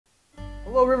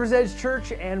Hello, Rivers Edge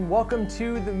Church, and welcome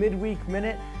to the Midweek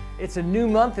Minute. It's a new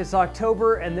month, it's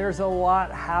October, and there's a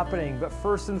lot happening. But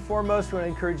first and foremost, we want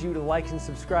to encourage you to like and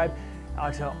subscribe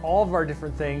to all of our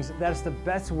different things. That's the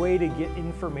best way to get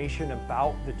information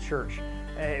about the church.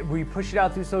 We push it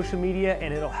out through social media,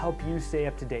 and it'll help you stay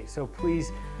up to date. So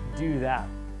please do that.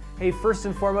 Hey, first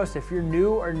and foremost, if you're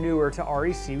new or newer to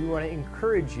REC, we want to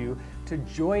encourage you to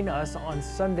join us on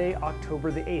Sunday, October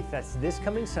the 8th. That's this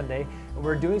coming Sunday, and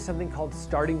we're doing something called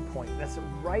Starting Point. That's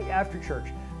right after church.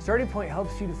 Starting Point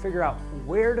helps you to figure out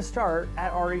where to start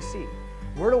at REC.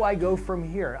 Where do I go from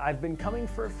here? I've been coming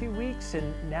for a few weeks,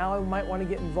 and now I might want to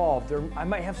get involved, or I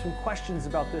might have some questions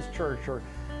about this church, or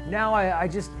now I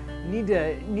just need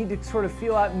to sort of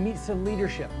feel out and meet some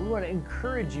leadership. We want to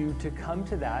encourage you to come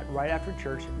to that right after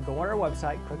church. Go on our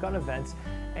website, click on events,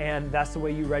 and that's the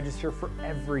way you register for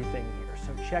everything here.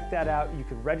 So check that out. You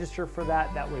can register for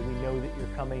that. That way we know that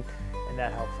you're coming, and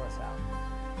that helps us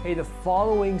out. Hey, the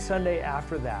following Sunday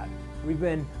after that, we've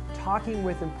been talking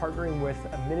with and partnering with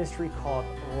a ministry called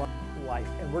Love Life,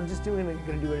 and we're just going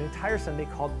to do an entire Sunday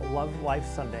called Love Life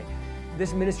Sunday.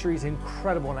 This ministry is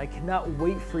incredible, and I cannot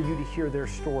wait for you to hear their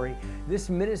story. This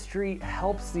ministry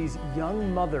helps these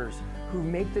young mothers who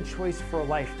make the choice for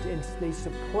life, and they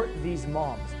support these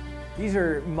moms. These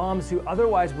are moms who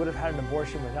otherwise would have had an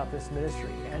abortion without this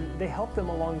ministry, and they help them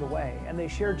along the way, and they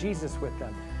share Jesus with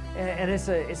them. And it's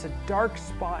a dark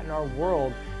spot in our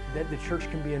world that the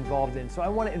church can be involved in. So I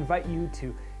want to invite you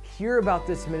to hear about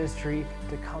this ministry,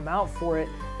 to come out for it.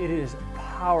 It is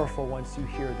powerful once you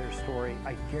hear their story.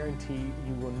 I guarantee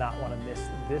you will not want to miss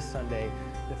this Sunday,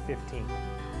 the 15th.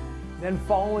 Then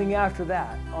following after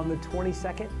that, on the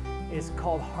 22nd, is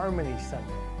called Harmony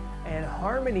Sunday. And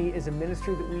Harmony is a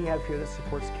ministry that we have here that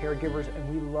supports caregivers,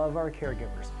 and we love our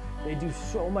caregivers. They do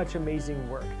so much amazing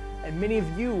work. And many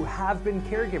of you have been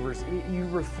caregivers. You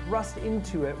were thrust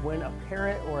into it when a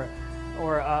parent or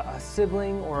a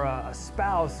sibling or a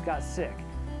spouse got sick.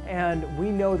 And we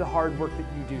know the hard work that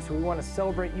you do. So we want to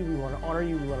celebrate you, we want to honor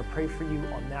you, we want to pray for you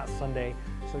on that Sunday.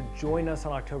 So join us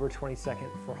on October 22nd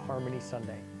for Harmony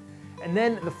Sunday. And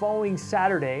then the following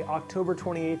Saturday, October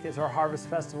 28th, is our Harvest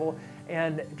Festival.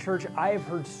 And church, I have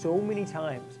heard so many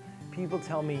times people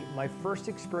tell me my first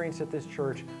experience at this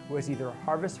church was either a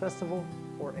Harvest Festival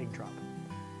or Egg Drop.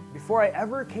 Before I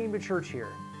ever came to church here,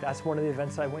 that's one of the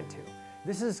events I went to.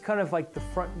 This is kind of like the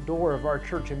front door of our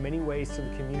church in many ways to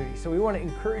the community. So we want to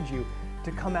encourage you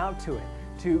to come out to it,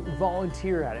 to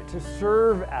volunteer at it, to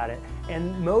serve at it,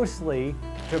 and mostly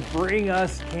to bring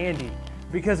us candy.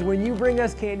 Because when you bring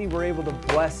us candy, we're able to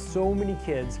bless so many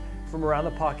kids from around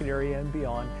the Pocket area and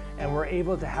beyond, and we're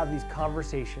able to have these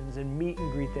conversations and meet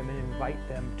and greet them and invite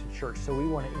them to church. So we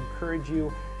want to encourage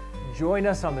you, join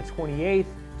us on the 28th,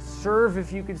 serve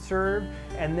if you could serve,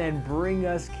 and then bring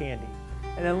us candy.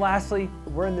 And then lastly,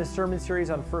 we're in this sermon series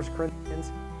on 1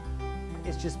 Corinthians.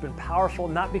 It's just been powerful,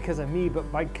 not because of me, but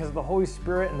because of the Holy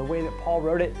Spirit and the way that Paul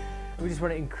wrote it. We just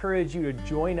want to encourage you to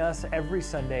join us every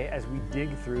Sunday as we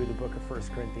dig through the book of 1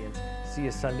 Corinthians. See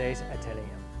you Sundays at 10 a.m.